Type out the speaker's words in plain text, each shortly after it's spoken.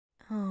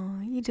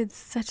You did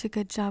such a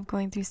good job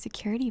going through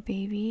security,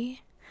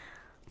 baby.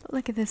 But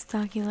look at this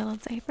doggy little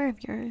diaper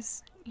of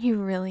yours. You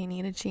really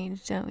need a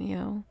change, don't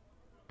you?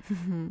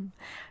 It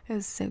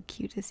was so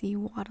cute to see you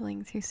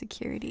waddling through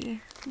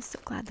security. I'm so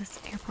glad this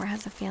airport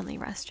has a family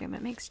restroom.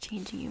 It makes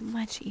changing you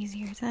much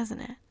easier,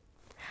 doesn't it?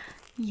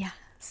 Yeah,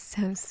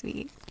 so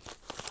sweet.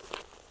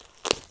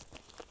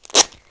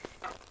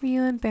 Were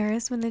you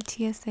embarrassed when the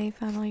TSA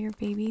found all your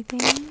baby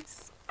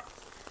things?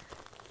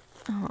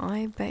 Oh,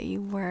 I bet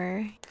you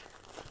were.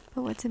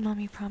 But what did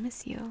Mommy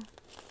promise you?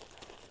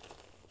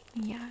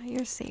 Yeah,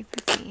 you're safe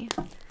with me.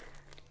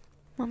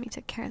 Mommy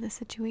took care of the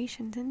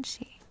situation, didn't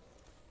she?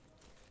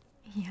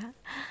 Yeah,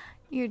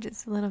 you're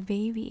just a little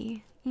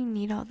baby. You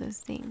need all those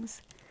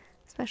things,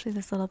 especially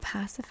this little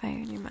pacifier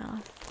in your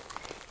mouth.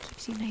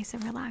 Keeps you nice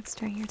and relaxed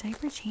during your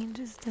diaper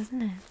changes,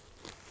 doesn't it?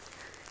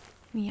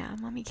 Yeah,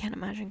 Mommy can't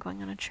imagine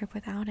going on a trip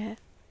without it.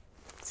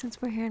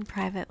 Since we're here in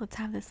private, let's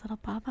have this little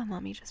baba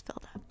Mommy just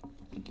filled up.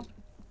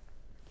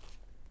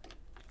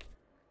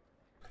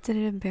 Did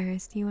it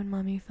embarrass you when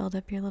Mommy filled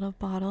up your little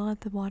bottle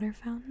at the water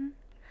fountain?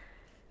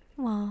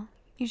 Well,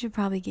 you should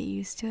probably get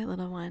used to it,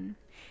 little one.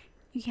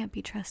 You can't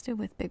be trusted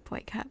with big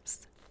boy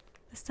cups.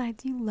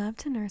 Besides, you love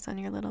to nurse on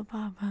your little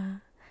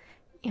baba.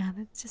 Yeah,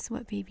 that's just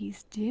what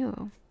babies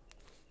do.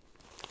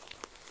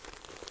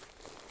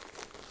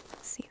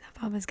 See,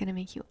 that baba's gonna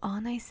make you all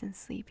nice and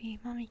sleepy.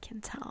 Mommy can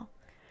tell.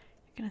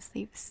 You're gonna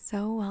sleep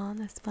so well on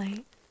this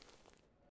flight.